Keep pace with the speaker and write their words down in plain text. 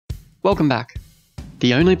Welcome back.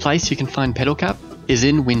 The only place you can find Petalcap is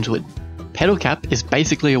in Windsward. Petalcap is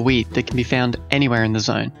basically a weed that can be found anywhere in the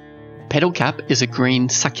zone. Petalcap is a green,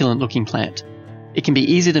 succulent looking plant. It can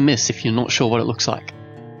be easy to miss if you're not sure what it looks like.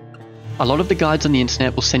 A lot of the guides on the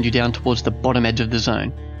internet will send you down towards the bottom edge of the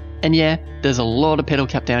zone. And yeah, there's a lot of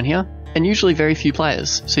Petalcap down here, and usually very few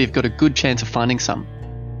players, so you've got a good chance of finding some.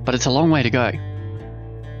 But it's a long way to go.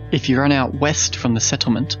 If you run out west from the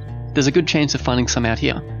settlement, there's a good chance of finding some out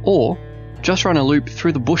here. Or, just run a loop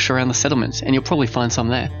through the bush around the settlement and you'll probably find some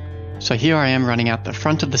there. So here I am running out the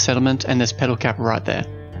front of the settlement and there's Petalcap right there.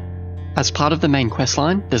 As part of the main quest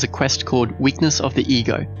line, there's a quest called Weakness of the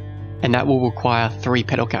Ego, and that will require 3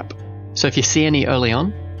 Petalcap. So if you see any early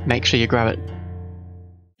on, make sure you grab it.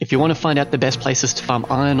 If you want to find out the best places to farm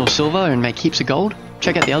iron or silver and make heaps of gold,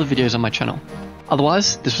 check out the other videos on my channel.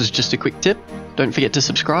 Otherwise, this was just a quick tip. Don't forget to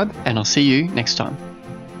subscribe, and I'll see you next time.